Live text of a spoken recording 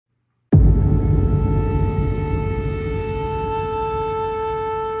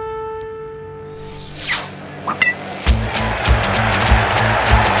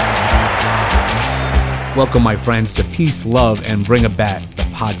Welcome, my friends, to Peace, Love, and Bring It Back, the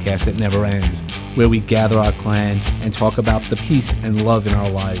podcast that never ends, where we gather our clan and talk about the peace and love in our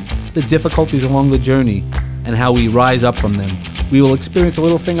lives, the difficulties along the journey, and how we rise up from them. We will experience a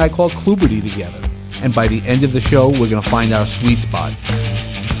little thing I call Kluberty together, and by the end of the show, we're going to find our sweet spot.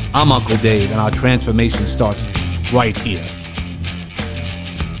 I'm Uncle Dave, and our transformation starts right here.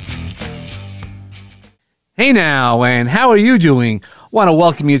 Hey now, and how are you doing? Want to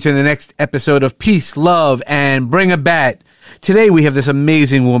welcome you to the next episode of Peace, Love, and Bring a Bat. Today we have this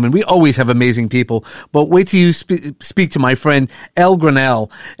amazing woman. We always have amazing people, but wait till you speak to my friend Elle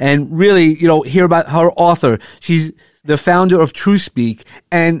Grinnell and really, hear about her author. She's the founder of TrueSpeak,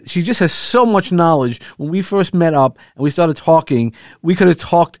 and she just has so much knowledge. When we first met up and we started talking, we could have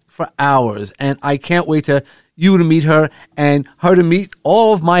talked for hours, and I can't wait to you to meet her and her to meet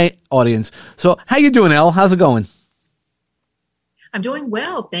all of my audience. So how you doing, Elle? How's it going? I'm doing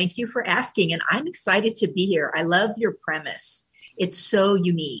well. Thank you for asking. And I'm excited to be here. I love your premise. It's so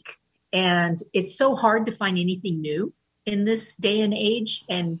unique. And it's so hard to find anything new in this day and age.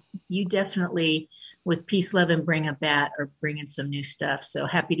 And you definitely, with Peace, Love, and Bring a Bat, are bringing some new stuff. So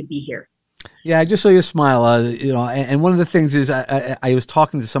happy to be here. Yeah, I just saw your smile. And one of the things is I was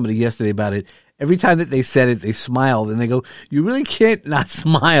talking to somebody yesterday about it. Every time that they said it, they smiled, and they go, you really can't not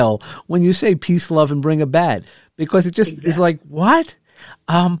smile when you say peace, love, and bring a bat, because it just is like, what?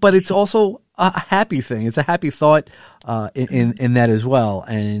 But it's also a happy thing. It's a happy thought in that as well.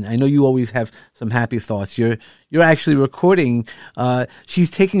 And I know you always have some happy thoughts. You're actually recording. She's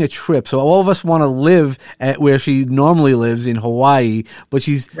taking a trip. So all of us want to live at where she normally lives in Hawaii, but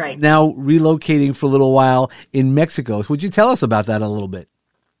she's now relocating for a little while in Mexico. So would you tell us about that a little bit?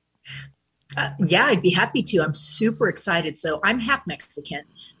 Yeah, I'd be happy to. I'm super excited. So I'm half Mexican,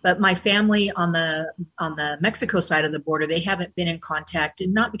 but my family on the Mexico side of the border, they haven't been in contact,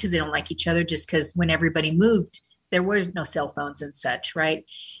 and not because they don't like each other, just because when everybody moved, there were no cell phones and such, right?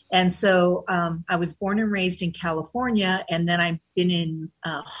 And so I was born and raised in California, and then I've been in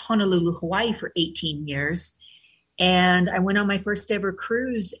Honolulu, Hawaii for 18 years. And I went on my first ever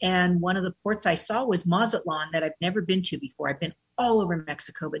cruise, and one of the ports I saw was Mazatlan, that I've never been to before. I've been all over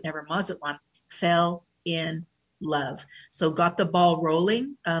Mexico, but never Mazatlan. Fell in love. So got the ball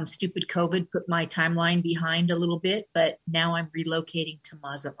rolling. Stupid COVID put my timeline behind a little bit, but now I'm relocating to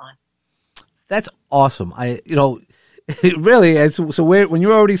Mazatlan. That's awesome. It really is. So when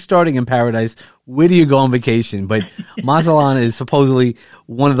you're already starting in paradise, where do you go on vacation? But Mazatlan is supposedly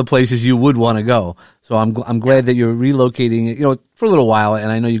one of the places you would want to go. So I'm glad that you're relocating, for a little while,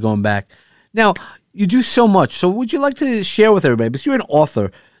 and I know you're going back. Now, you do so much. So would you like to share with everybody, because you're an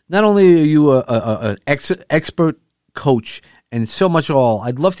author, not only are you an expert coach and so much all,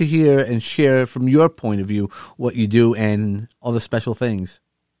 I'd love to hear and share from your point of view what you do and all the special things.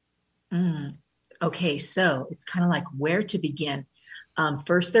 Okay, so it's kind of like where to begin.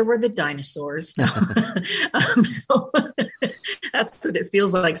 First, there were the dinosaurs. So that's what it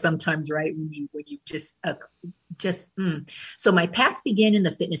feels like sometimes, right? When you just. So my path began in the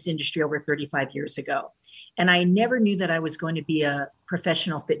fitness industry over 35 years ago. And I never knew that I was going to be a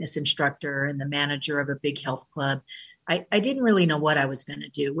professional fitness instructor and the manager of a big health club. I didn't really know what I was going to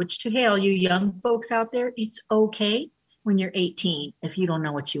do, which to all you young folks out there, it's okay when you're 18 if you don't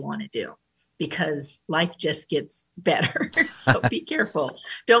know what you want to do, because life just gets better. So be careful.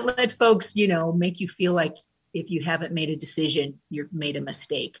 Don't let folks, make you feel like if you haven't made a decision, you've made a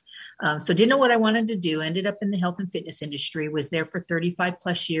mistake. So didn't know what I wanted to do. Ended up in the health and fitness industry, was there for 35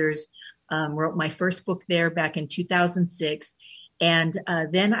 plus years. Wrote my first book there back in 2006. And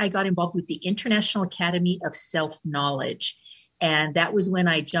then I got involved with the International Academy of Self-Knowledge. And that was when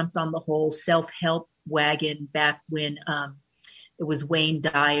I jumped on the whole self-help wagon back when it was Wayne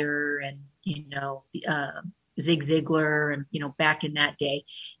Dyer and, Zig Ziglar and, back in that day.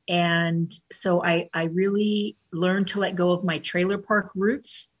 And so I really learned to let go of my trailer park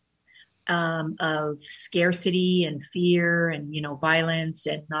roots of scarcity and fear and, violence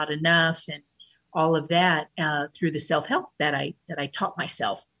and not enough and all of that through the self-help that I taught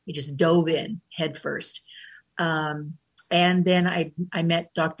myself. I just dove in head first. And then I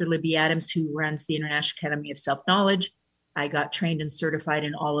met Dr. Libby Adams, who runs the International Academy of Self-Knowledge. I got trained and certified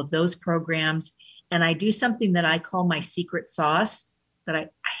in all of those programs. And I do something that I call my secret sauce that I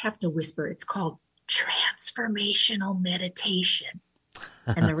have to whisper. It's called transformational meditation.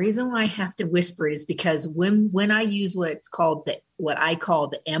 And the reason why I have to whisper is because when I use what I call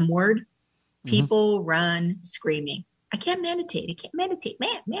the M word, people run screaming. I can't meditate.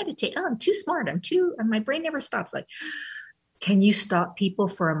 Meditate. Oh, I'm too smart. My brain never stops. Like, can you stop people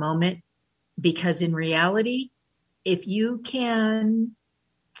for a moment? Because in reality, if you can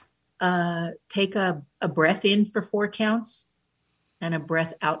take a breath in for 4 counts and a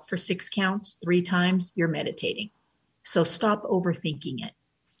breath out for 6 counts 3 times, you're meditating. So stop overthinking it.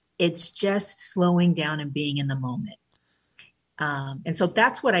 It's just slowing down and being in the moment. And so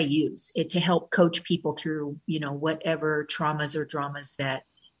that's what I use it to help coach people through, whatever traumas or dramas that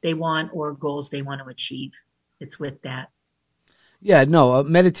they want or goals they want to achieve. It's with that. Yeah, no,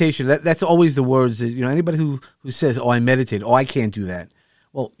 meditation, that's always the words that, anybody who says, oh, I meditate, oh, I can't do that.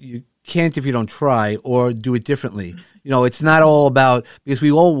 Well, you can't if you don't try or do it differently. It's not all about, because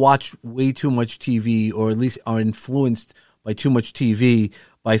we all watch way too much TV, or at least are influenced by too much TV,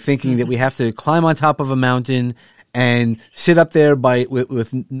 by thinking that we have to climb on top of a mountain and sit up there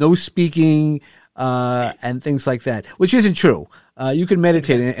with no speaking and things like that, which isn't true. You can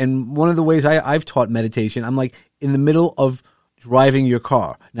meditate, and one of the ways I've taught meditation, I'm like in the middle of driving your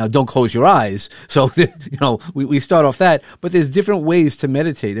car. Now, don't close your eyes. So, we start off that, but there's different ways to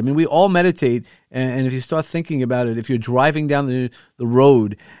meditate. I mean, we all meditate, and if you start thinking about it, if you're driving down the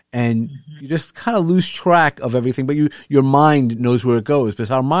road and you just kind of lose track of everything, but your mind knows where it goes,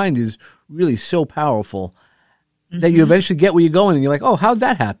 because our mind is really so powerful that you eventually get where you're going, and you're like, oh, how'd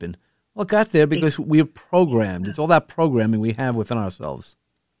that happen? Well, it got there because we're programmed. It's all that programming we have within ourselves.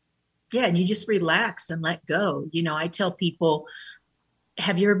 Yeah, and you just relax and let go. I tell people,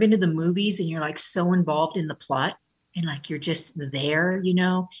 have you ever been to the movies and you're like so involved in the plot and like you're just there,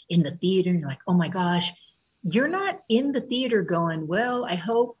 in the theater, and you're like, oh my gosh, you're not in the theater going, well, I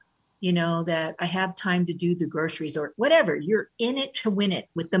hope, that I have time to do the groceries or whatever. You're in it to win it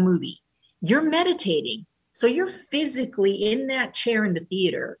with the movie. You're meditating. So you're physically in that chair in the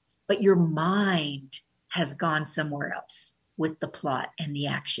theater, but your mind has gone somewhere else with the plot and the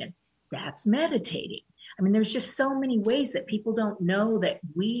action. That's meditating. I mean, there's just so many ways that people don't know that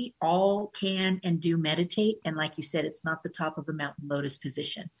we all can and do meditate. And like you said, it's not the top of the mountain lotus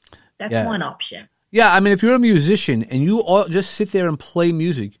position. That's one option. Yeah, I mean, if you're a musician and you all just sit there and play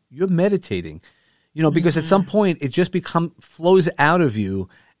music, you're meditating, because at some point it just flows out of you.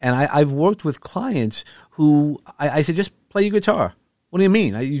 And I've worked with clients who I said, just play your guitar. What do you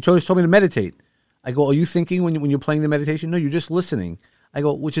mean? You just told me to meditate. I go, are you thinking when you're playing the meditation? No, you're just listening. I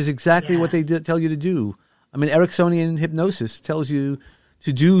go, which is exactly what they tell you to do. I mean, Ericksonian hypnosis tells you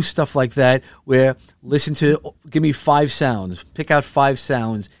to do stuff like that, where give me 5 sounds, pick out 5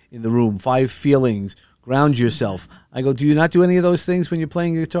 sounds in the room, 5 feelings, ground yourself. I go, do you not do any of those things when you're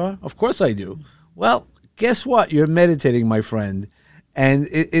playing guitar? Of course I do. Well, guess what? You're meditating, my friend. And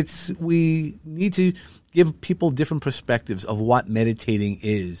we need to give people different perspectives of what meditating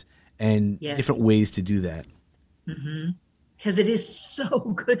is and different ways to do that. Because it is so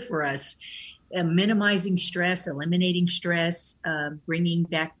good for us. Minimizing stress, eliminating stress, bringing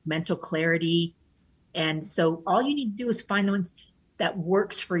back mental clarity. And so all you need to do is find the ones that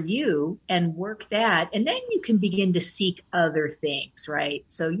works for you and work that. And then you can begin to seek other things, right?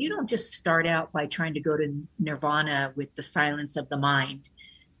 So you don't just start out by trying to go to nirvana with the silence of the mind.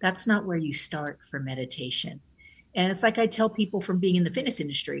 That's not where you start for meditation. And it's like I tell people from being in the fitness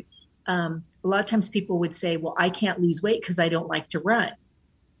industry, a lot of times people would say, well, I can't lose weight because I don't like to run.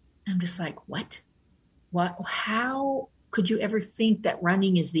 I'm just like, what? How could you ever think that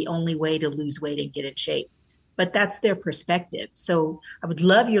running is the only way to lose weight and get in shape? But that's their perspective. So I would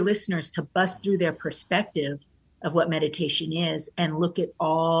love your listeners to bust through their perspective of what meditation is and look at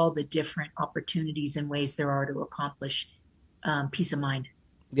all the different opportunities and ways there are to accomplish peace of mind.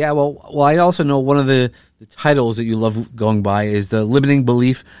 Yeah, well, I also know one of the titles that you love going by is the limiting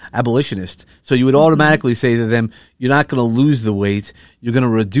belief abolitionist. So you would automatically say to them, you're not going to lose the weight, you're going to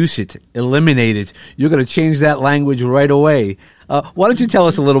reduce it, eliminate it. You're going to change that language right away. Why don't you tell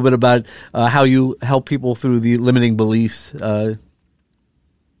us a little bit about how you help people through the limiting beliefs,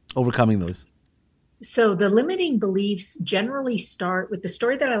 overcoming those? So the limiting beliefs generally start with the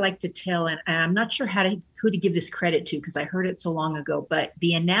story that I like to tell, and I'm not sure who to give this credit to because I heard it so long ago, but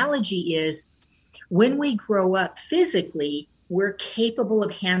the analogy is when we grow up physically, we're capable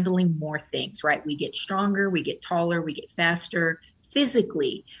of handling more things, right? We get stronger, we get taller, we get faster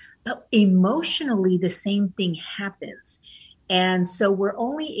physically, but emotionally, the same thing happens. And so we're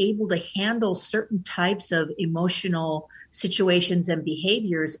only able to handle certain types of emotional situations and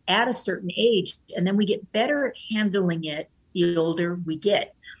behaviors at a certain age. And then we get better at handling it the older we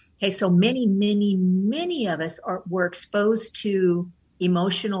get. Okay, so many of us were exposed to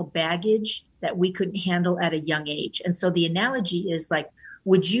emotional baggage that we couldn't handle at a young age. And so the analogy is like,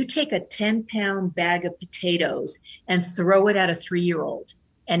 would you take a 10-pound bag of potatoes and throw it at a 3-year-old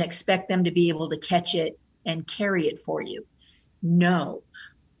and expect them to be able to catch it and carry it for you? No.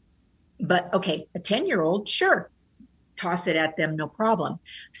 But okay, a 10-year-old, sure, toss it at them, no problem.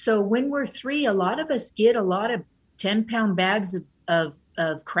 So when we're 3, a lot of us get a lot of 10-pound bags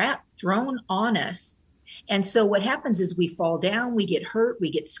of crap thrown on us. And so what happens is we fall down, we get hurt,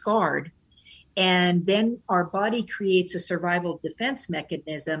 we get scarred. And then our body creates a survival defense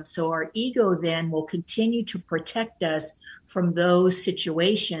mechanism. So our ego then will continue to protect us from those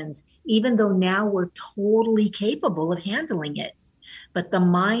situations, even though now we're totally capable of handling it. But the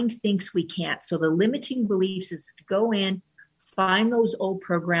mind thinks we can't. So the limiting beliefs is to go in, find those old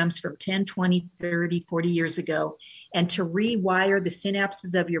programs from 10, 20, 30, 40 years ago, and to rewire the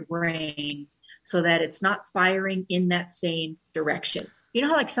synapses of your brain so that it's not firing in that same direction. You know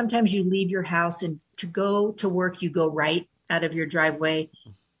how like sometimes you leave your house and to go to work, you go right out of your driveway.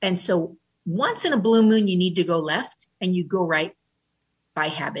 And so once in a blue moon, you need to go left and you go right by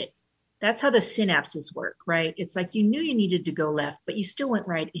habit. That's how the synapses work, right? It's like you knew you needed to go left, but you still went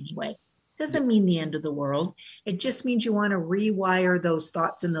right anyway. Doesn't mean the end of the world. It just means you want to rewire those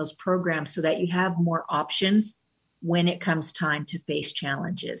thoughts and those programs so that you have more options when it comes time to face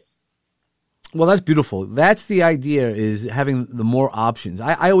challenges. Well, that's beautiful. That's the idea, is having the more options.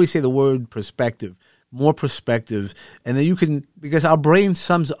 I always say the word perspective, more perspectives. And then you can, because our brain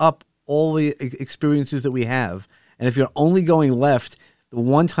sums up all the experiences that we have. And if you're only going left, the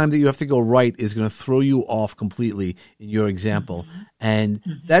one time that you have to go right is going to throw you off completely in your example. Mm-hmm.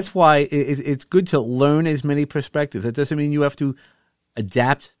 And that's why it's good to learn as many perspectives. That doesn't mean you have to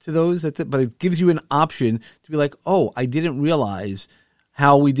adapt to those, but it gives you an option to be like, oh, I didn't realize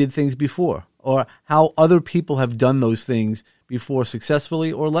how we did things before, or how other people have done those things before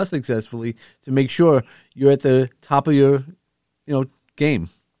successfully or less successfully, to make sure you're at the top of your, game.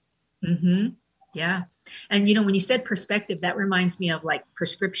 Mm-hmm. Yeah. And, when you said perspective, that reminds me of like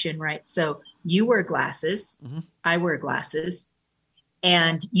prescription, right? So you wear glasses, I wear glasses,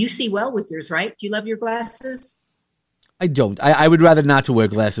 and you see well with yours, right? Do you love your glasses? I don't. I would rather not to wear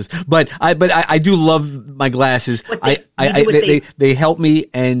glasses, but I do love my glasses. They help me,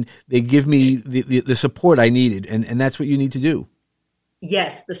 and they give me the support I needed, and that's what you need to do.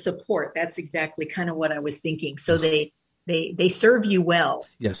 Yes, the support. That's exactly kind of what I was thinking. So they serve you well.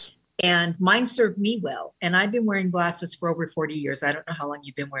 Yes. And mine served me well. And I've been wearing glasses for over 40 years. I don't know how long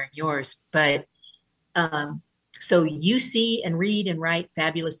you've been wearing yours, but so you see and read and write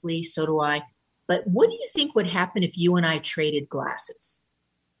fabulously. So do I. But what do you think would happen if you and I traded glasses?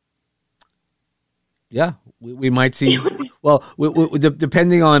 Yeah, we might see. Well,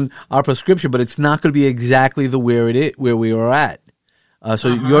 depending on our prescription, but it's not going to be exactly where we are at.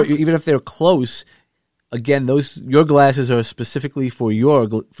 So even if they're close, again, your glasses are specifically for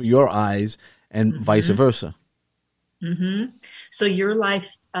your eyes, and vice versa. Mm-hmm. So your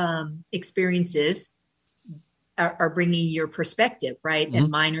life experiences are bringing your perspective, right? Mm-hmm. And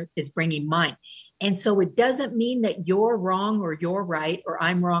mine is bringing mine. And so it doesn't mean that you're wrong or you're right, or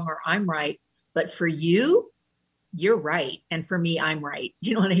I'm wrong or I'm right. But for you, you're right. And for me, I'm right.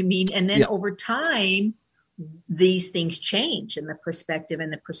 You know what I mean? And then over time, these things change and the perspective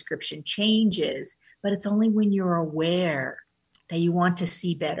and the prescription changes. But it's only when you're aware that you want to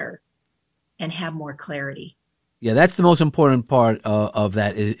see better and have more clarity. Yeah, that's the most important part of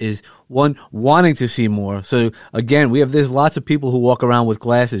that is one, wanting to see more. So again, there's lots of people who walk around with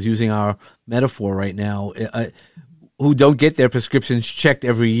glasses, using our metaphor right now, who don't get their prescriptions checked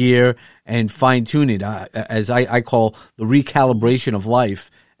every year and fine tune it, as I call the recalibration of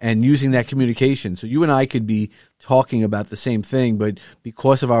life, and using that communication. So you and I could be talking about the same thing, but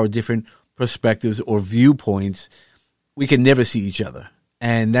because of our different perspectives or viewpoints, we can never see each other.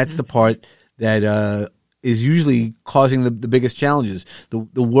 And that's the part that is usually causing the biggest challenges.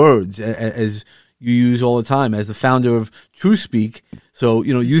 The words, as you use all the time, as the founder of TrueSpeak. So,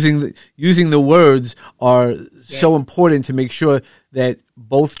 using the words are so important to make sure that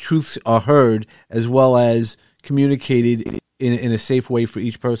both truths are heard, as well as communicated in a safe way for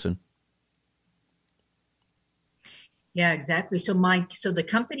each person. Yeah, exactly. So the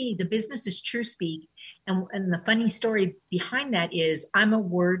company, the business is TrueSpeak. And the funny story behind that is I'm a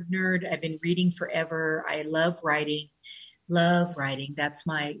word nerd. I've been reading forever. I love writing. That's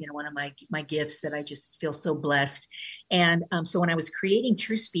my, one of my gifts that I just feel so blessed. And so when I was creating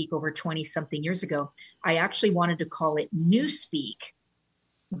TrueSpeak over 20 something years ago, I actually wanted to call it Newspeak,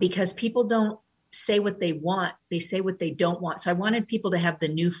 because people don't say what they want. They say what they don't want. So I wanted people to have the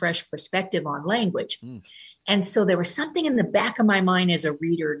new, fresh perspective on language. And so there was something in the back of my mind as a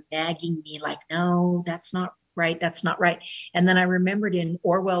reader nagging me like, no, that's not right. That's not right. And then I remembered in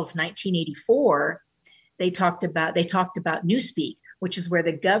Orwell's 1984, they talked about Newspeak, which is where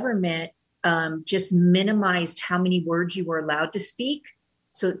the government just minimized how many words you were allowed to speak,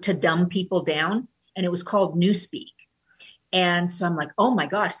 so to dumb people down. And it was called Newspeak. And so I'm like, oh my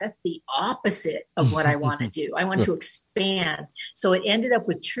gosh, that's the opposite of what I want to do. I want to expand. So it ended up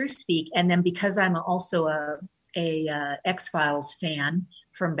with TrueSpeak. And then because I'm also a X-Files fan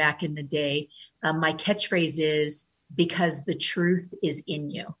from back in the day, my catchphrase is because the truth is in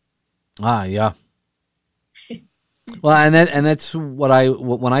you. Ah, yeah. Well, and that's when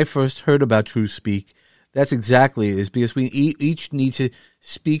I first heard about TrueSpeak, that's exactly it, is because we each need to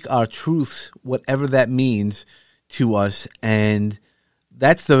speak our truths, whatever that means to us, and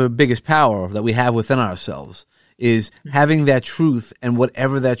that's the biggest power that we have within ourselves, is having that truth and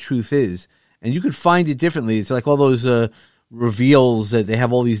whatever that truth is. And you could find it differently. It's like all those reveals that they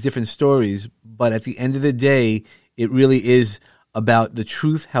have all these different stories, but at the end of the day, it really is about the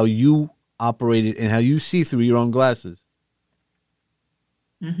truth, how you operate it, and how you see through your own glasses.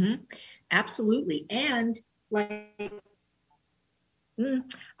 Mm-hmm. Absolutely. And like,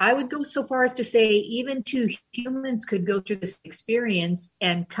 I would go so far as to say even two humans could go through this experience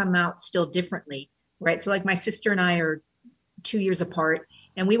and come out still differently, right? So like my sister and I are 2 years apart,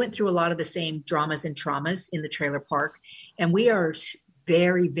 and we went through a lot of the same dramas and traumas in the trailer park. And we are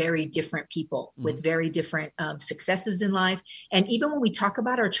very, very different people with very different successes in life. And even when we talk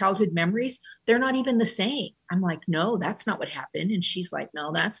about our childhood memories, they're not even the same. I'm like, no, that's not what happened. And she's like,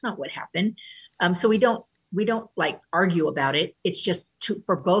 no, that's not what happened. So we don't like argue about it. It's just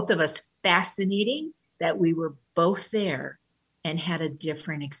for both of us fascinating that we were both there and had a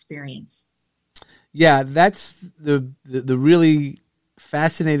different experience. Yeah, that's the really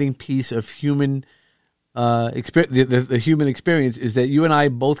fascinating piece of human experience. The human experience is that you and I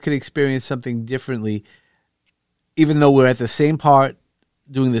both can experience something differently, even though we're at the same part,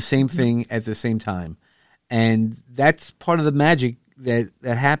 doing the same thing at the same time, and that's part of the magic that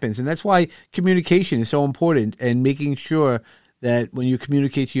happens. And that's why communication is so important, and making sure that when you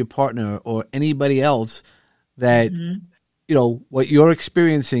communicate to your partner or anybody else that you know what you're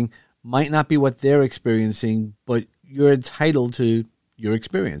experiencing might not be what they're experiencing, but you're entitled to your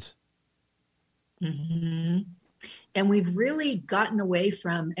experience. Mm-hmm. And we've really gotten away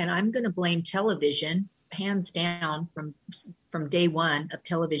from, and I'm going to blame television hands down from day one of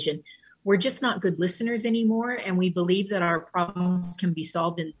television. We're just not good listeners anymore. And we believe that our problems can be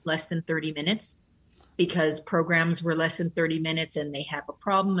solved in less than 30 minutes because programs were less than 30 minutes and they have a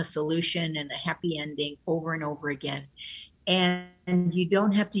problem, a solution, and a happy ending over and over again. And you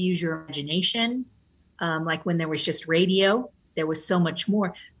don't have to use your imagination. Like when there was just radio, there was so much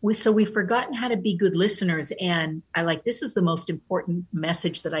more. So we've forgotten how to be good listeners. And this is the most important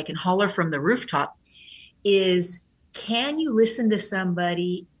message that I can holler from the rooftop is, can you listen to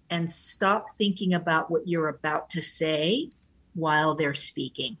somebody and stop thinking about what you're about to say while they're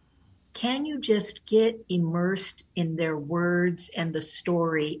speaking? Can you just get immersed in their words and the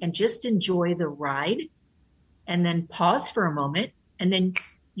story and just enjoy the ride and then pause for a moment, and then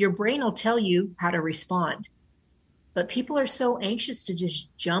your brain will tell you how to respond. But people are so anxious to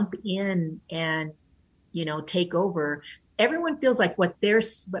just jump in and, take over. Everyone feels like what they're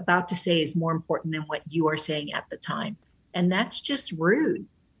about to say is more important than what you are saying at the time. And that's just rude.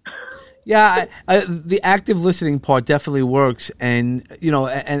 Yeah, the active listening part definitely works. And,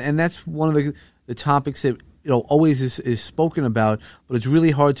 and that's one of the topics that, always is spoken about, but it's really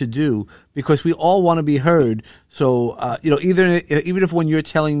hard to do because we all want to be heard. So, even if when you're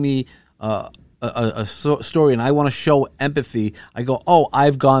telling me, a story and I want to show empathy, I go, oh,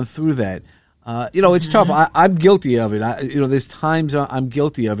 I've gone through that. It's tough. I'm guilty of it. There's times I'm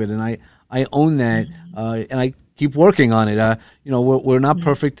guilty of it, and I own that, and I keep working on it. We're not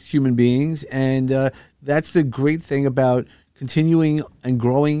perfect human beings, and that's the great thing about continuing and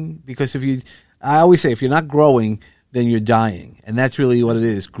growing, because I always say, if you're not growing, then you're dying. And that's really what it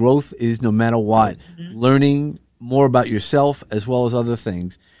is. Growth is no matter what, learning more about yourself as well as other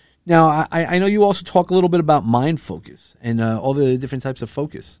things. Now, I know you also talk a little bit about mind focus and all the different types of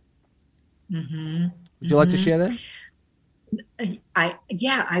focus. Mm-hmm. Would you like to share that?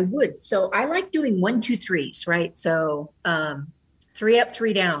 I would. So I like doing 1, 2, 3s, right? So 3 up,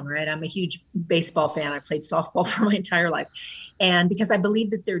 3 down, right? I'm a huge baseball fan. I played softball for my entire life. And because I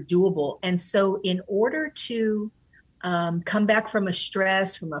believe that they're doable. And so in order to come back from a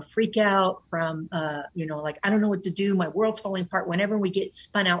stress, from a freak out, from, I don't know what to do, my world's falling apart, whenever we get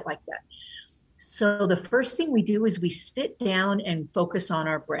spun out like that. So the first thing we do is we sit down and focus on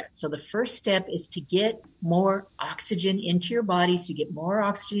our breath. So the first step is to get more oxygen into your body, so you get more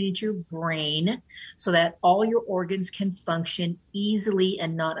oxygen into your brain so that all your organs can function easily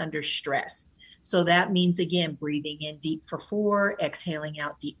and not under stress. So that means, again, breathing in deep for 4, exhaling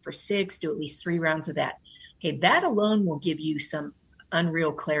out deep for 6, do at least 3 rounds of that. Okay, that alone will give you some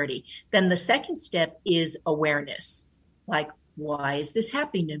unreal clarity. Then the second step is awareness. Like, why is this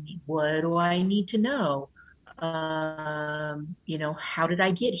happening to me? What do I need to know? How did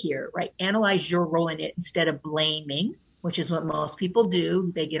I get here? Right? Analyze your role in it instead of blaming, which is what most people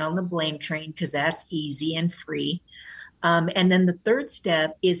do. They get on the blame train because that's easy and free. And then the third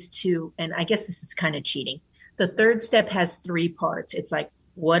step is and I guess this is kind of cheating. The third step has 3 parts. It's like,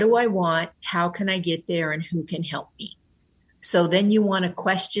 what do I want? How can I get there? And who can help me? So then you want to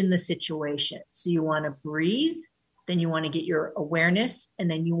question the situation. So you want to breathe, then you want to get your awareness, and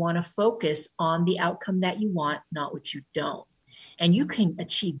then you want to focus on the outcome that you want, not what you don't. And you can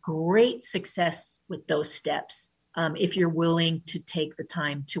achieve great success with those steps if you're willing to take the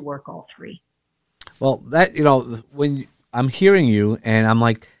time to work all 3. Well, that, when I'm hearing you and I'm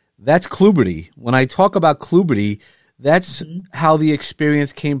like, that's Kluberty. When I talk about Kluberty, that's how the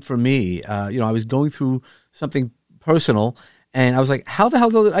experience came for me. I was going through something personal and I was like, how the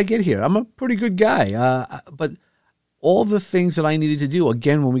hell did I get here? I'm a pretty good guy. But all the things that I needed to do,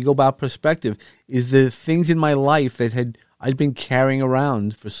 again, when we go about perspective, is the things in my life that I'd been carrying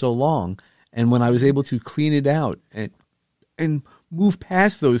around for so long. And when I was able to clean it out and move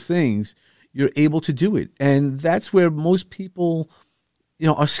past those things, you're able to do it. And that's where most people,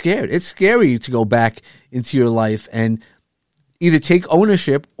 are scared. It's scary to go back into your life and either take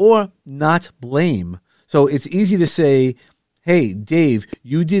ownership or not blame. So it's easy to say, hey, Dave,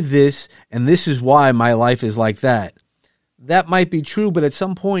 you did this, and this is why my life is like that. That might be true, but at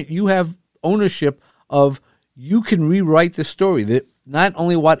some point you have ownership of, you can rewrite the story, that not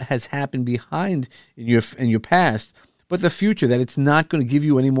only what has happened behind in your past, but the future, that it's not going to give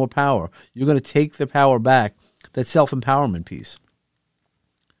you any more power. You're going to take the power back, that self-empowerment piece.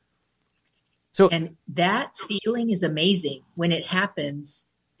 And that feeling is amazing. When it happens,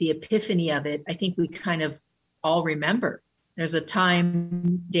 the epiphany of it, I think we kind of all remember. There's a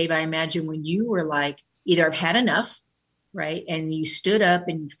time, Dave, I imagine, when you were like, either I've had enough, right? And you stood up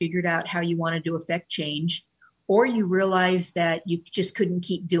and you figured out how you wanted to affect change, or you realized that you just couldn't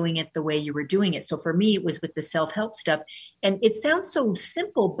keep doing it the way you were doing it. So for me, it was with the self-help stuff. And it sounds so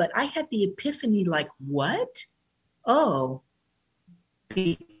simple, but I had the epiphany like, what? Oh,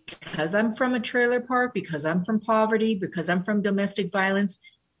 because I'm from a trailer park, because I'm from poverty, because I'm from domestic violence,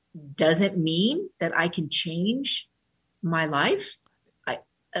 doesn't mean that I can change my life.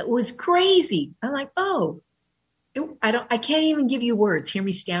 It was crazy. I'm like, I can't even give you words. Hear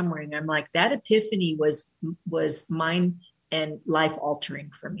me stammering. I'm like, that epiphany was mind and life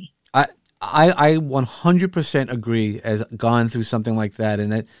altering for me. I 100% agree, as gone through something like that.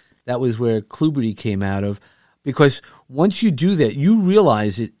 And that was where Kluberty came out of. Because once you do that, you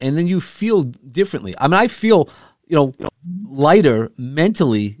realize it, and then you feel differently. I mean, I feel, lighter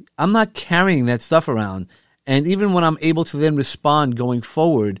mentally. I'm not carrying that stuff around. And even when I'm able to then respond going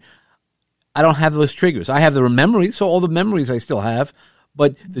forward, I don't have those triggers. I have the memories, so all the memories I still have,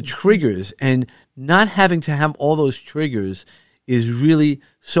 but the triggers, and not having to have all those triggers is really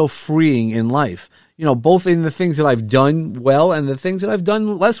so freeing in life. Both in the things that I've done well and the things that I've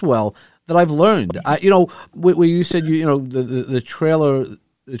done less well, that I've learned. Where you said the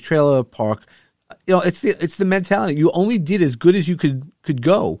trailer park, it's the mentality. You only did as good as you could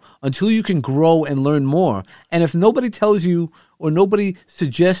go until you can grow and learn more. And if nobody tells you or nobody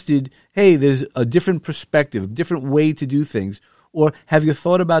suggested, hey, there's a different perspective, a different way to do things, or have you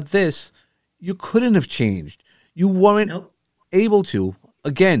thought about this, you couldn't have changed. You weren't able to.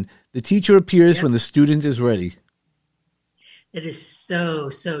 Again, the teacher appears when the student is ready. It is so,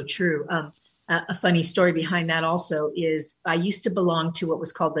 so true. A funny story behind that also is I used to belong to what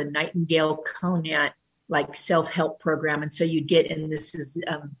was called the Nightingale Conant self-help program. And so you'd get, and this is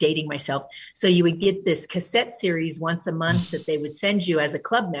dating myself, so you would get this cassette series once a month that they would send you as a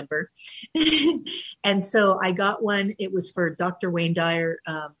club member. And so I got one. It was for Dr. Wayne Dyer,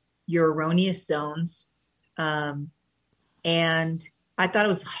 Your Erroneous Zones. And I thought it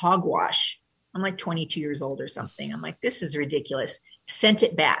was hogwash. I'm like 22 years old or something. I'm like, this is ridiculous. Sent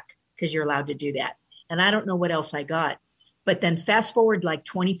it back because you're allowed to do that. And I don't know what else I got. But then fast forward like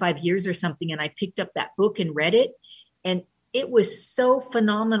 25 years or something, and I picked up that book and read it. And it was so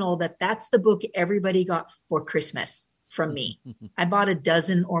phenomenal that that's the book everybody got for Christmas from me. I bought a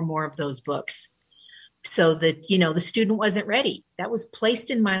dozen or more of those books. So that, the student wasn't ready. That was placed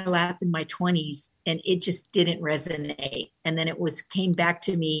in my lap in my 20s, and it just didn't resonate. And then it came back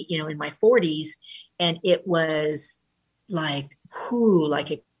to me, in my 40s, and it was like,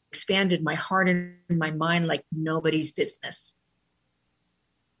 it expanded my heart and my mind like nobody's business.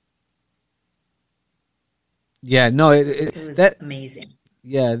 Yeah, no, it was amazing.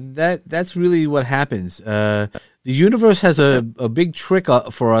 Yeah, that's really what happens. The universe has a big trick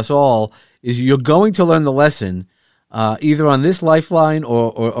for us all. Is you're going to learn the lesson, either on this lifeline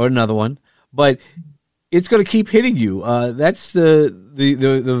or another one, but it's going to keep hitting you. That's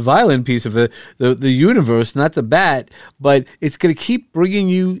the violent piece of the universe, not the bat, but it's going to keep bringing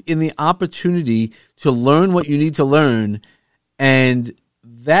you in the opportunity to learn what you need to learn. And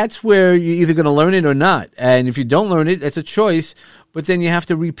that's where you're either going to learn it or not. And if you don't learn it, it's a choice, but then you have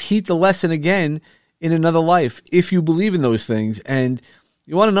to repeat the lesson again in another life if you believe in those things. And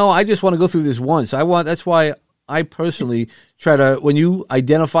you want to know, I just want to go through this once. That's why I personally try to, when you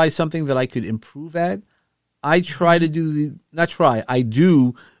identify something that I could improve at, I try to do I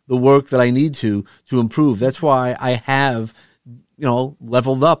do the work that I need to improve. That's why I have,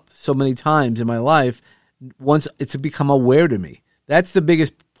 leveled up so many times in my life once it's become aware to me. That's the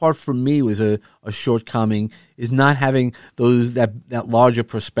biggest part for me was a shortcoming, is not having that larger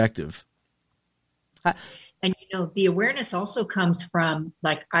perspective. And the awareness also comes from,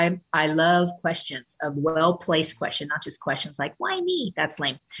 like, I love questions, a well-placed question, not just questions like, why me? That's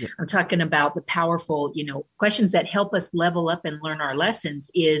lame. Yeah. I'm talking about the powerful, questions that help us level up and learn our lessons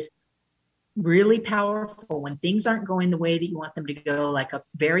is really powerful when things aren't going the way that you want them to go. Like a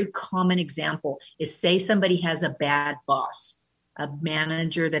very common example is, say somebody has a bad boss, a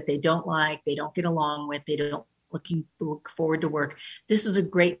manager that they don't like, they don't get along with, they don't look forward to work. This is a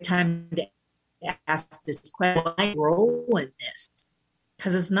great time to ask this question, my role in this,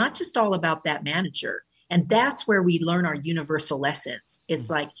 because it's not just all about that manager. And that's where we learn our universal lessons. It's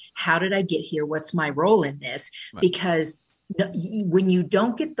like, how did I get here? What's my role in this? Right. Because when you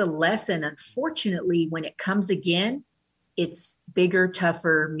don't get the lesson, unfortunately, when it comes again, it's bigger,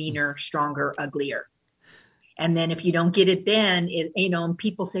 tougher, meaner, stronger, uglier. And then if you don't get it then, and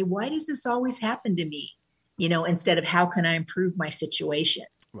people say, why does this always happen to me? Instead of how can I improve my situation?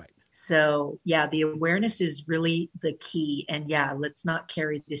 Right. So yeah, the awareness is really the key. And yeah, let's not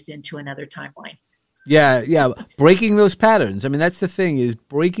carry this into another timeline. Yeah. Breaking those patterns. I mean, that's the thing, is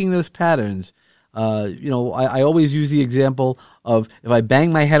breaking those patterns. I always use the example of, if I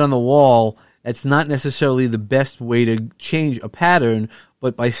bang my head on the wall, that's not necessarily the best way to change a pattern,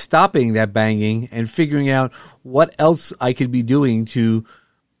 but by stopping that banging and figuring out what else I could be doing to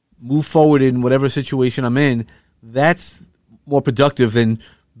move forward in whatever situation I'm in, that's more productive than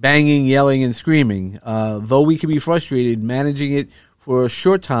banging, yelling, and screaming. Though we can be frustrated, managing it for a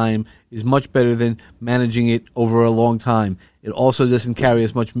short time is much better than managing it over a long time. It also doesn't carry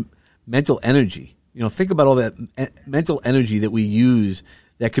as much mental energy. Think about all that mental energy that we use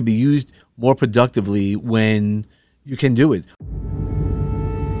that could be used more productively when you can do it.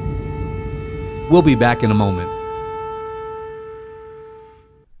 We'll be back in a moment.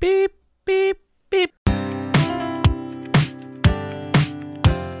 Beep, beep, beep.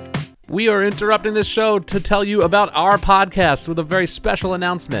 We are interrupting this show to tell you about our podcast with a very special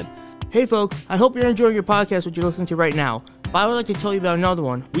announcement. Hey folks, I hope you're enjoying your podcast, what you're listening to right now. But I would like to tell you about another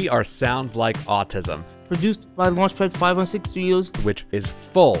one. We are Sounds Like Autism, produced by Launchpad 516 Studios, which is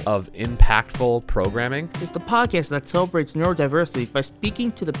full of impactful programming. It's the podcast that celebrates neurodiversity by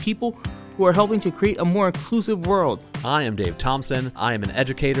speaking to the people who are helping to create a more inclusive world. I am Dave Thompson. I am an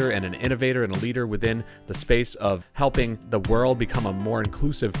educator and an innovator and a leader within the space of helping the world become a more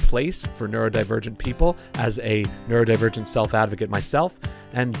inclusive place for neurodivergent people, as a neurodivergent self-advocate myself.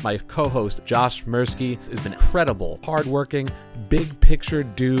 And my co-host, Josh Mirsky, is an incredible, hardworking, big picture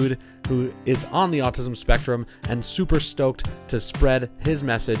dude who is on the autism spectrum and super stoked to spread his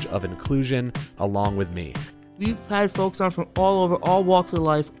message of inclusion along with me. We've had folks on from all over, all walks of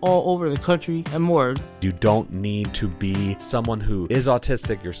life, all over the country, and more. You don't need to be someone who is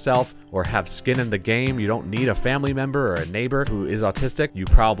autistic yourself or have skin in the game. You don't need a family member or a neighbor who is autistic. You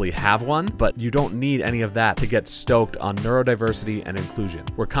probably have one, but you don't need any of that to get stoked on neurodiversity and inclusion.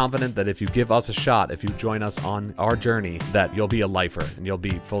 We're confident that if you give us a shot, if you join us on our journey, that you'll be a lifer and you'll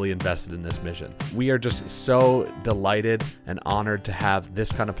be fully invested in this mission. We are just so delighted and honored to have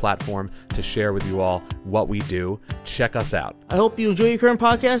this kind of platform to share with you all what we do. Check us out. I hope you enjoy your current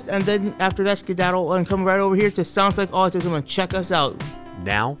podcast, and then after that, skedaddle and come right over here to Sounds Like Autism and check us out.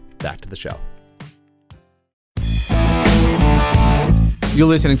 Now, back to the show. You're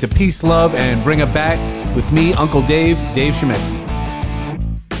listening to Peace, Love, and Bring It Back with me, Uncle Dave Shemetsky.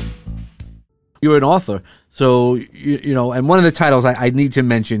 You're an author, so, and one of the titles I need to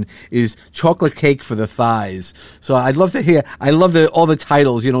mention is Chocolate Cake for the Thighs. So I'd love to hear, all the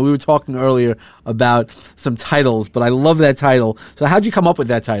titles. We were talking earlier about some titles, but I love that title. So how'd you come up with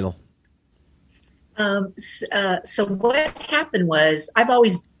that title? So what happened was, I've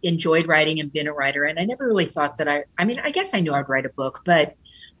always enjoyed writing and been a writer, and I never really thought that I guess I knew I'd write a book, but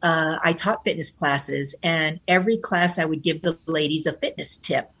I taught fitness classes, and every class I would give the ladies a fitness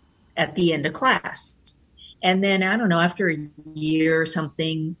tip at the end of class. And then I don't know, after a year or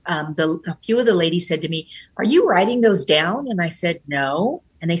something, a few of the ladies said to me, "Are you writing those down?" And I said, "No."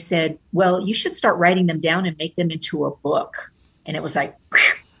 And they said, "Well, you should start writing them down and make them into a book." And it was like,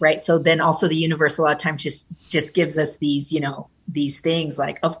 right. So then also the universe a lot of times just gives us these, these things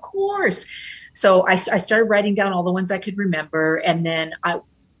like, of course. So I started writing down all the ones I could remember. And then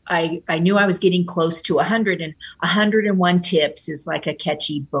I knew I was getting close to 100, and 101 Tips is like a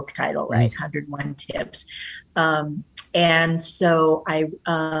catchy book title, right? 101 Tips. And so I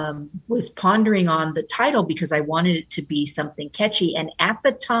was pondering on the title because I wanted it to be something catchy. And at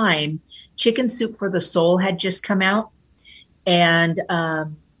the time, Chicken Soup for the Soul had just come out, and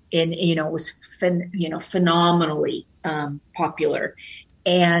it was phenomenally popular.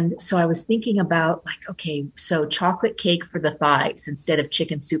 And so I was thinking about like, okay, so chocolate cake for the thighs instead of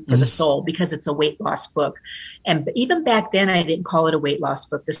chicken soup for the soul, because it's a weight loss book. And even back then I didn't call it a weight loss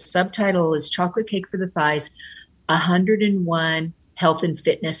book. The subtitle is Chocolate Cake for the Thighs, 101 Health and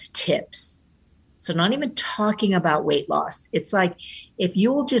Fitness Tips. So not even talking about weight loss. It's like, if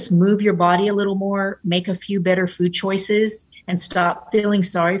you will just move your body a little more, make a few better food choices, and stop feeling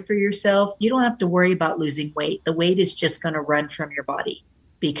sorry for yourself, you don't have to worry about losing weight. The weight is just going to run from your body,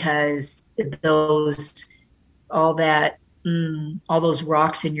 because all those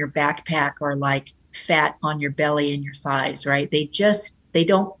rocks in your backpack are like fat on your belly and your thighs, right? They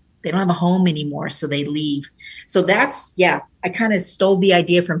don't have a home anymore, so they leave. So I kind of stole the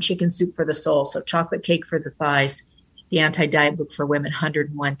idea from Chicken Soup for the Soul. So Chocolate Cake for the Thighs, the anti-diet book for women,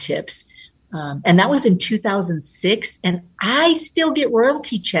 101 Tips. And that was in 2006. And I still get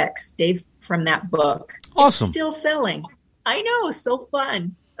royalty checks, Dave, from that book. Awesome. It's still selling. I know. So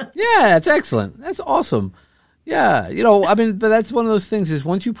fun. Yeah, that's excellent. That's awesome. Yeah. But that's one of those things is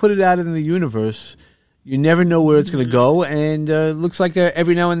once you put it out in the universe, you never know where it's going to go. And it looks like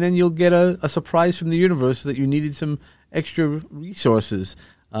every now and then you'll get a surprise from the universe that you needed some extra resources.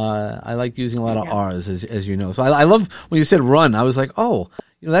 I like using a lot of R's, as you know. So I love when you said run. I was like, oh,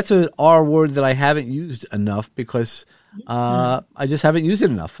 that's an R word that I haven't used enough because I just haven't used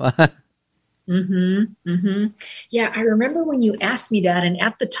it enough. Yeah, I remember when you asked me that, and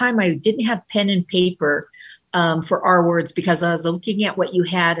at the time I didn't have pen and paper for R words because I was looking at what you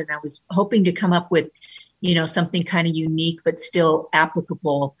had, and I was hoping to come up with, something kind of unique but still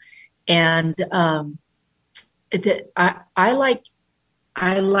applicable. And I like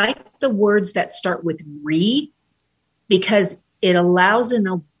the words that start with re, because it allows an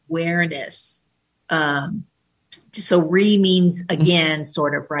awareness. So re means again,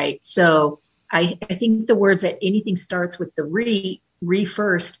 sort of, right? So I think the words that anything starts with the re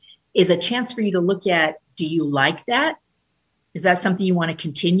first is a chance for you to look at, do you like that? Is that something you want to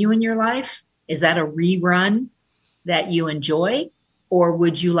continue in your life? Is that a rerun that you enjoy? Or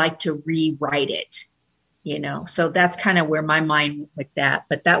would you like to rewrite it? So that's kind of where my mind went with that.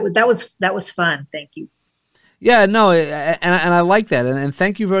 But that was fun. Thank you. Yeah, no, and I like that, and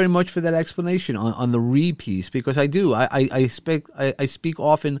thank you very much for that explanation on the re piece, because I do. I speak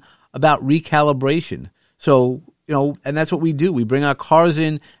often about recalibration. So, and that's what we do. We bring our cars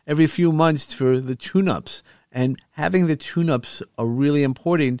in every few months for the tune-ups, and having the tune-ups are really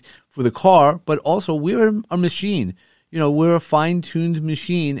important for the car, but also we're a machine. We're a fine-tuned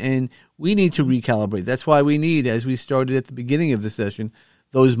machine, and we need to recalibrate. That's why we need, as we started at the beginning of the session,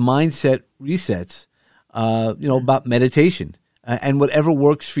 those mindset resets. About meditation and whatever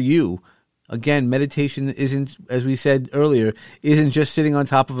works for you. Again, meditation isn't, as we said earlier, isn't just sitting on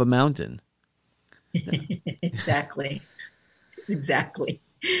top of a mountain. Exactly.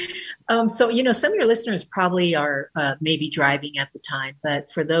 So, some of your listeners probably are maybe driving at the time, but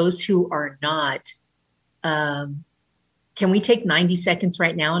for those who are not, can we take 90 seconds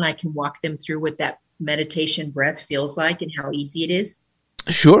right now and I can walk them through what that meditation breath feels like and how easy it is?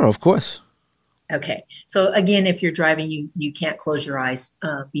 Sure, of course. Okay. So again, if you're driving, you can't close your eyes,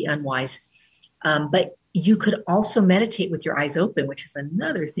 be unwise. But you could also meditate with your eyes open, which is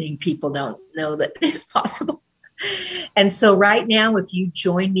another thing people don't know that is possible. And so right now, if you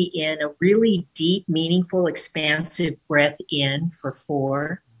join me in a really deep, meaningful, expansive breath in for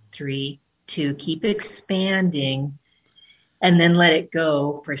 4, 3, 2, keep expanding, and then let it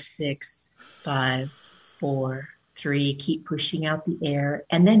go for 6, 5, 4, 3, keep pushing out the air,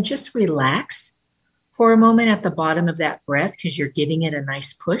 and then just relax for a moment at the bottom of that breath because you're giving it a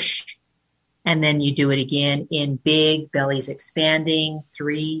nice push. And then you do it again in big, belly's expanding,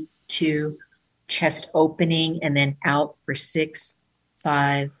 3, 2, chest opening, and then out for 6,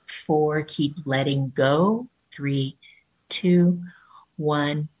 5, 4, keep letting go, 3, 2,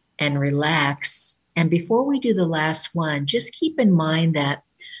 1, and relax. And before we do the last one, just keep in mind that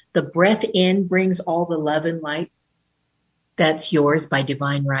The breath in brings all the love and light that's yours by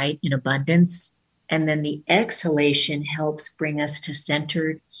divine right in abundance. And then the exhalation helps bring us to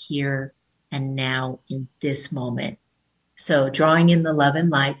centered here and now in this moment. So drawing in the love and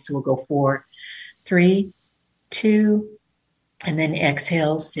light. So we'll go 4, 3, 2, and then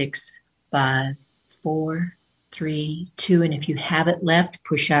exhale 6, 5, 4, 3, 2. And if you have it left,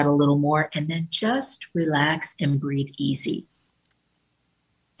 push out a little more and then just relax and breathe easy.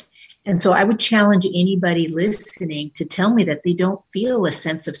 And so I would challenge anybody listening to tell me that they don't feel a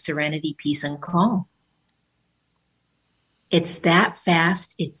sense of serenity, peace, and calm. It's that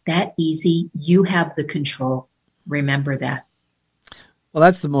fast. It's that easy. You have the control. Remember that. Well,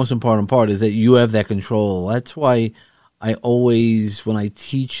 that's the most important part, is that you have that control. That's why I always, when I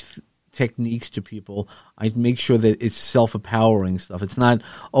teach techniques to people, I make sure that it's self-empowering stuff. It's not,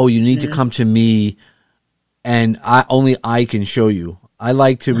 oh, you need to come to me and only I can show you. I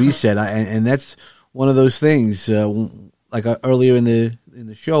like to reset, and that's one of those things. Like earlier in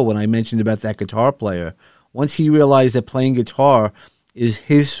the show, when I mentioned about that guitar player, once he realized that playing guitar is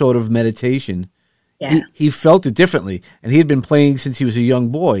his sort of meditation, he felt it differently, and he had been playing since he was a young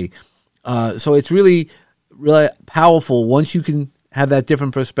boy. So it's really, really powerful once you can have that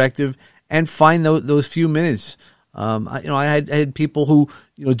different perspective and find those few minutes. I had people who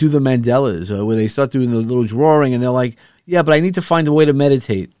do the mandalas, where they start doing the little drawing, and they're like, yeah, but I need to find a way to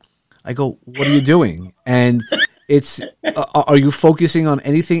meditate. I go, what are you doing? And it's, are you focusing on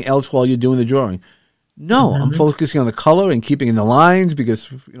anything else while you're doing the drawing? No, I'm focusing on the color and keeping in the lines because,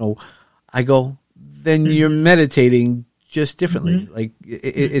 I go, then you're meditating just differently. Like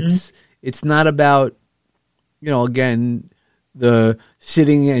it's not about, again, the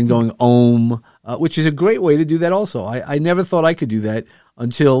sitting and going om, which is a great way to do that also. I never thought I could do that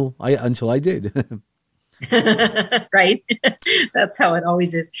until I did. Right. That's how it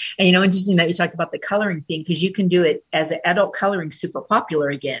always is. And interesting that you talked about the coloring thing, because you can do it as an adult. Coloring super popular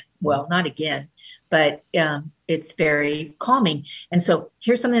again. Well, not again, but it's very calming. And so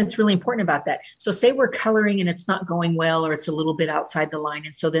here's something that's really important about that. So say we're coloring and it's not going well, or it's a little bit outside the line.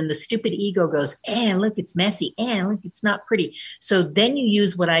 And so then the stupid ego goes, look, it's messy. Look, it's not pretty. So then you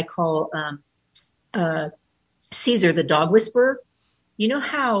use what I call Caesar, the dog whisperer. You know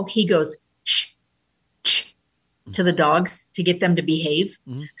how he goes, shh, to the dogs to get them to behave.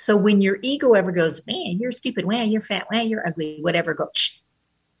 So when your ego ever goes, man, you're stupid, man, you're fat, man, you're ugly, whatever, go, shh,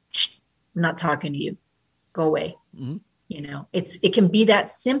 I'm not talking to you. Go away. It can be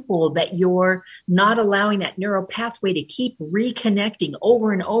that simple, that you're not allowing that neural pathway to keep reconnecting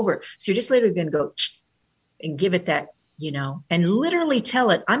over and over. So you're just literally going to go and give it that, and literally tell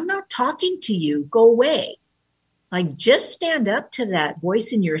it, I'm not talking to you. Go away. Like, just stand up to that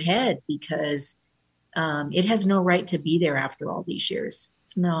voice in your head, because it has no right to be there after all these years.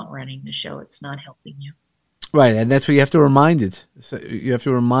 It's not running the show. It's not helping you. Right, and that's what you have to remind it. So you have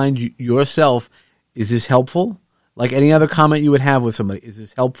to remind yourself, is this helpful? Like any other comment you would have with somebody, is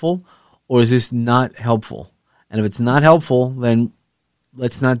this helpful or is this not helpful? And if it's not helpful, then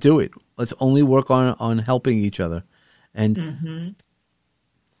let's not do it. Let's only work on helping each other. And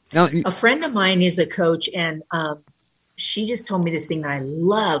now, a friend of mine is a coach, and she just told me this thing that I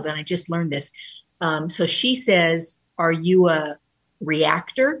love, and I just learned this. So she says, are you a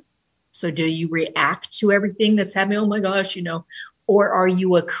reactor? So do you react to everything that's happening? Oh my gosh, or are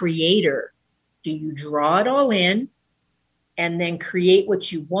you a creator? Do you draw it all in and then create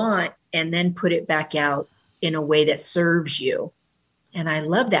what you want and then put it back out in a way that serves you? And I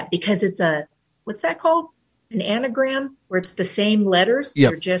love that, because it's what's that called? An anagram, where it's the same letters.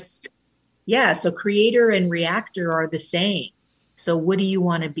 Yep. They're just, so creator and reactor are the same. So what do you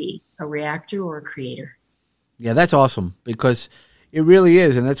want to be, a reactor or a creator? Yeah, that's awesome, because it really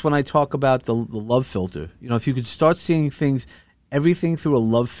is. And that's when I talk about the love filter. If you could start seeing everything through a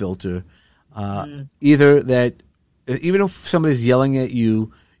love filter, either that, even if somebody's yelling at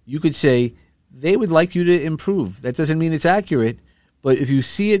you, you could say, they would like you to improve. That doesn't mean it's accurate, but if you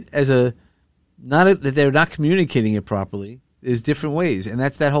see it as that they're not communicating it properly, there's different ways. And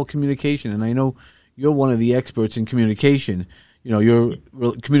that's that whole communication. And I know you're one of the experts in communication. Your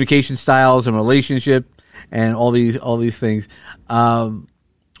communication styles and relationship and all these things.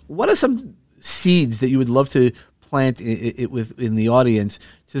 What are some seeds that you would love to plant in the audience,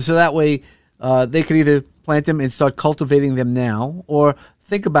 so that way they could either plant them and start cultivating them now, or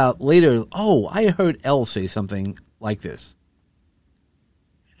think about later, oh, I heard Elle say something like this?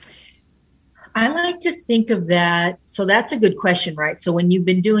 I like to think of that. So that's a good question, right? So when you've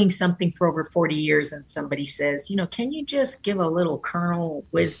been doing something for over 40 years and somebody says, can you just give a little kernel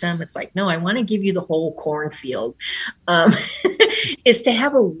of wisdom? It's like, no, I want to give you the whole cornfield. Is to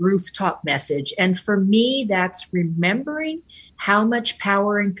have a rooftop message. And for me, that's remembering how much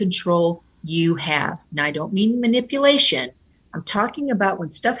power and control you have. Now, I don't mean manipulation. I'm talking about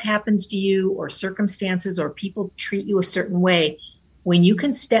when stuff happens to you or circumstances or people treat you a certain way, when you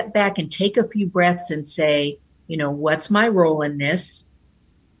can step back and take a few breaths and say, what's my role in this?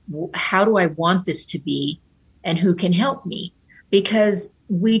 How do I want this to be? And who can help me? Because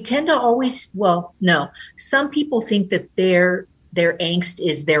we tend to always, some people think that their angst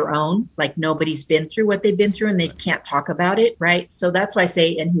is their own, like nobody's been through what they've been through and they can't talk about it, right? So that's why I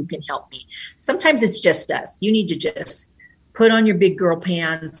say, and who can help me? Sometimes it's just us. You need to just put on your big girl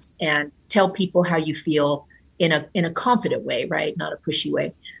pants and tell people how you feel in a confident way, right? Not a pushy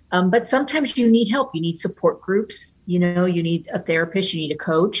way. But sometimes you need help. You need support groups. You need a therapist, you need a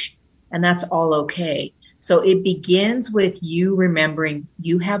coach, and that's all okay. So it begins with you remembering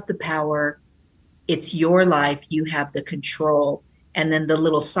you have the power. It's your life. You have the control. And then the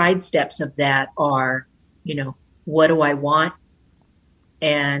little side steps of that are, what do I want?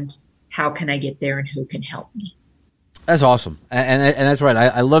 And how can I get there, and who can help me? That's awesome. And that's right.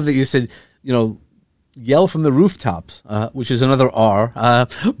 I love that you said, yell from the rooftops, which is another R.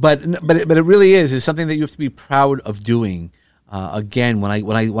 But it really is something that you have to be proud of doing. Again, when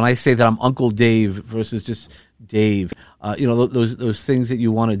I say that I'm Uncle Dave versus just Dave, those things that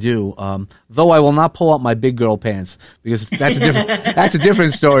you want to do. Though I will not pull out my big girl pants, because that's a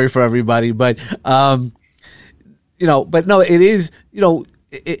different story for everybody. But but no, it is.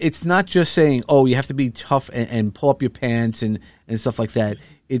 It's not just saying, oh, you have to be tough and pull up your pants and stuff like that.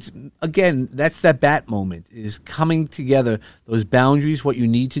 It's, again, that's that bat moment, is coming together, those boundaries, what you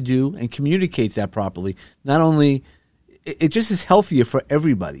need to do, and communicate that properly. Not only, it just is healthier for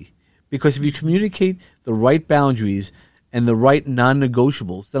everybody, because if you communicate the right boundaries and the right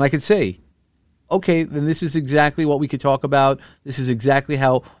non-negotiables, then I could say, okay, then this is exactly what we could talk about. This is exactly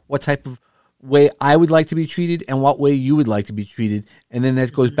what type of way I would like to be treated and what way you would like to be treated. And then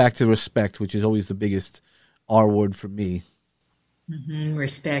that goes back to respect, which is always the biggest R word for me. Mm-hmm.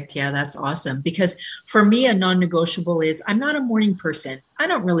 Respect. Yeah, that's awesome. Because for me, a non-negotiable is I'm not a morning person. I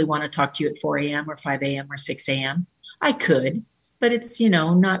don't really want to talk to you at 4 a.m. or 5 a.m. or 6 a.m. I could, but it's,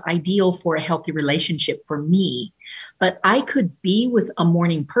 not ideal for a healthy relationship for me. But I could be with a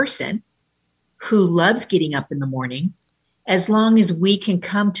morning person who loves getting up in the morning, as long as we can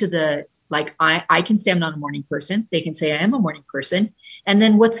come to I can say I'm not a morning person. They can say I am a morning person. And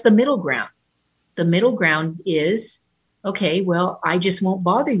then what's the middle ground? The middle ground is, okay, well, I just won't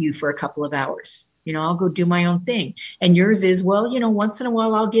bother you for a couple of hours. I'll go do my own thing. And yours is, well, once in a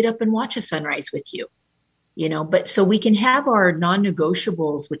while I'll get up and watch a sunrise with you. But so we can have our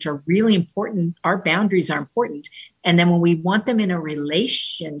non-negotiables, which are really important. Our boundaries are important. And then when we want them in a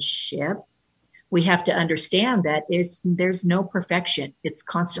relationship, we have to understand that there's no perfection. It's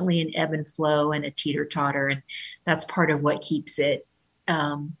constantly an ebb and flow and a teeter-totter. And that's part of what keeps it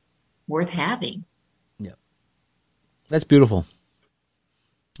worth having. That's beautiful.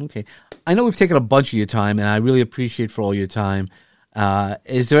 Okay. I know we've taken a bunch of your time, and I really appreciate for all your time.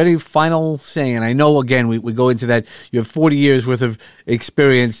 Is there any final saying? And I know, again, we go into that. You have 40 years worth of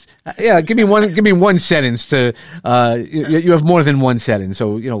experience. Give me one sentence to, you have more than one sentence.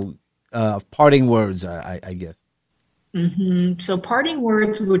 So, parting words, I guess. Mm-hmm. So parting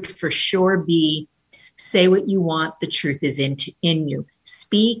words would for sure be, say what you want. The truth is in you.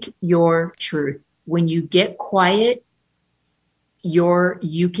 Speak your truth. When you get quiet,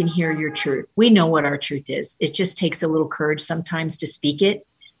 you can hear your truth. We know what our truth is. It just takes a little courage sometimes to speak it,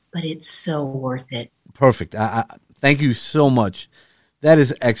 but it's so worth it. Perfect. Thank you so much. That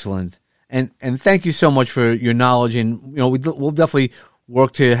is excellent. And thank you so much for your knowledge. And, we'll definitely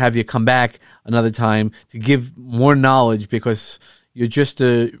work to have you come back another time to give more knowledge, because you're just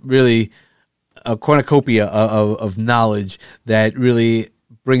really a cornucopia of knowledge that really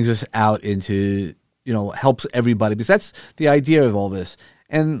brings us out into, helps everybody, because that's the idea of all this.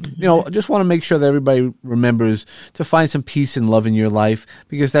 And, I just want to make sure that everybody remembers to find some peace and love in your life,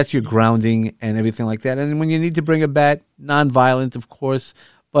 because that's your grounding and everything like that. And when you need to bring a bat, nonviolent, of course,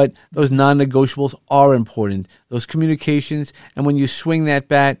 but those non-negotiables are important, those communications. And when you swing that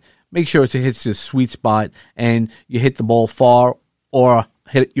bat, make sure it hits the sweet spot and you hit the ball far or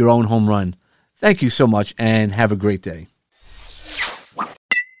hit your own home run. Thank you so much, and have a great day.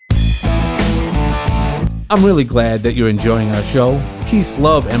 I'm really glad that you're enjoying our show. Peace,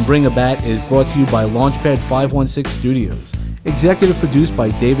 Love, and Bring a Bat is brought to you by Launchpad 516 Studios. Executive produced by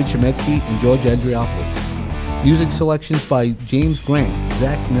David Chemetsky and George Andriopoulos. Music selections by James Grant,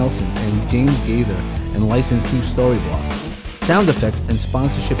 Zach Nelson, and James Gaither, and licensed through Storyblock. Sound effects and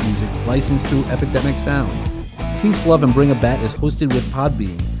sponsorship music licensed through Epidemic Sound. Peace, Love, and Bring a Bat is hosted with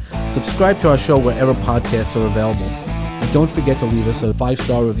Podbean. Subscribe to our show wherever podcasts are available. And don't forget to leave us a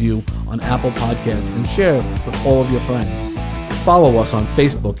 5-star review on Apple Podcasts and share with all of your friends. Follow us on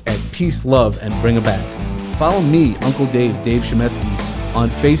Facebook at Peace, Love, and Bring a Bat. Follow me, Uncle Dave Chemetsky, on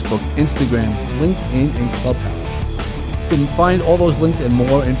Facebook, Instagram, LinkedIn, and Clubhouse. You can find all those links and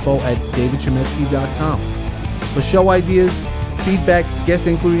more info at davidchemetsky.com. For show ideas, feedback, guest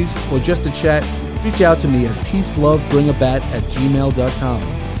inquiries, or just to chat, reach out to me at peacelovebringabat@gmail.com.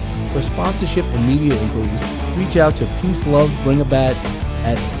 For sponsorship and media inquiries, reach out to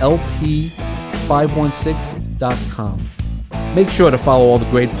peacelovebringabat@lp516.com. Make sure to follow all the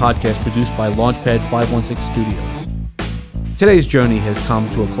great podcasts produced by Launchpad 516 Studios. Today's journey has come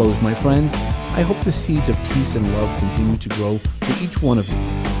to a close, my friends. I hope the seeds of peace and love continue to grow for each one of you.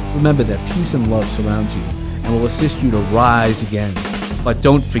 Remember that peace and love surrounds you and will assist you to rise again. But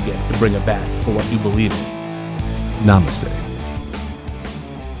don't forget to bring a bat for what you believe in. Namaste.